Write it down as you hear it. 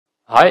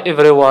Hi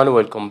everyone,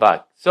 welcome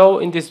back. So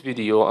in this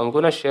video, I'm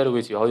gonna share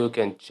with you how you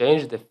can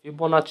change the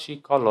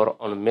Fibonacci color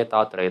on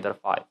MetaTrader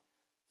 5.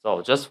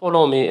 So just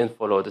follow me and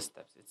follow the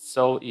steps. It's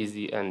so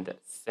easy and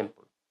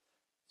simple.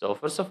 So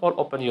first of all,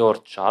 open your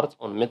chart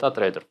on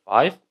MetaTrader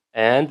 5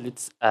 and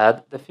let's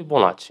add the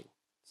Fibonacci.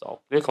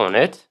 So click on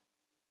it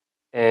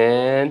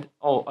and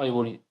I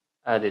will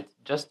add it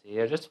just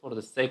here, just for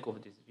the sake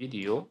of this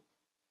video.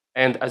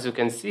 And as you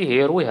can see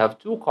here, we have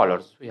two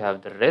colors. We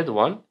have the red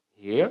one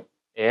here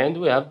and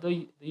we have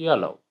the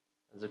yellow,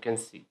 as you can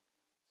see.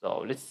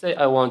 So let's say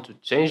I want to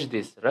change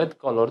this red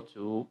color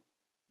to,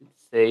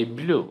 let's say,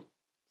 blue.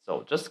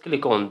 So just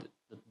click on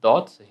the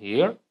dots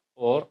here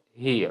or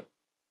here.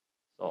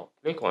 So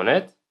click on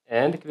it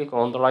and click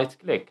on the right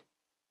click.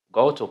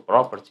 Go to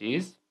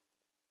properties.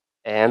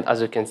 And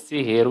as you can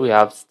see here, we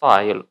have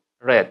style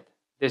red,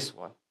 this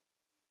one.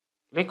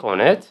 Click on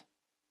it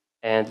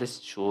and let's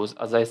choose,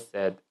 as I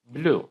said,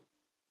 blue.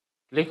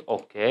 Click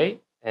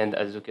OK, and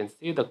as you can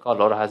see, the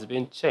color has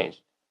been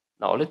changed.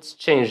 Now let's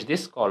change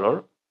this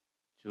color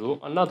to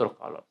another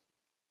color.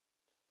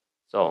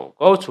 So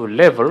go to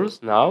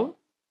levels now,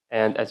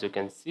 and as you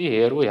can see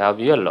here, we have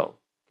yellow.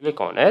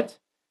 Click on it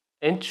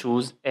and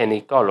choose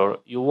any color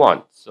you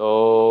want.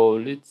 So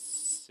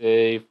let's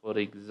say, for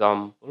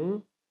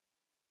example,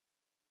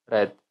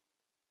 red.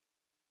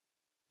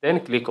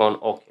 Then click on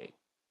OK.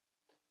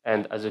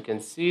 And as you can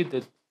see,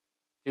 the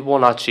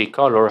Fibonacci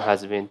color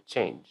has been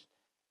changed.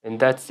 And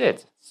that's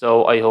it.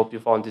 So I hope you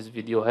found this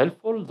video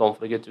helpful. Don't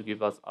forget to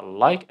give us a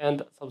like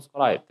and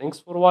subscribe. Thanks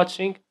for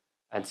watching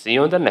and see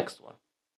you in the next one.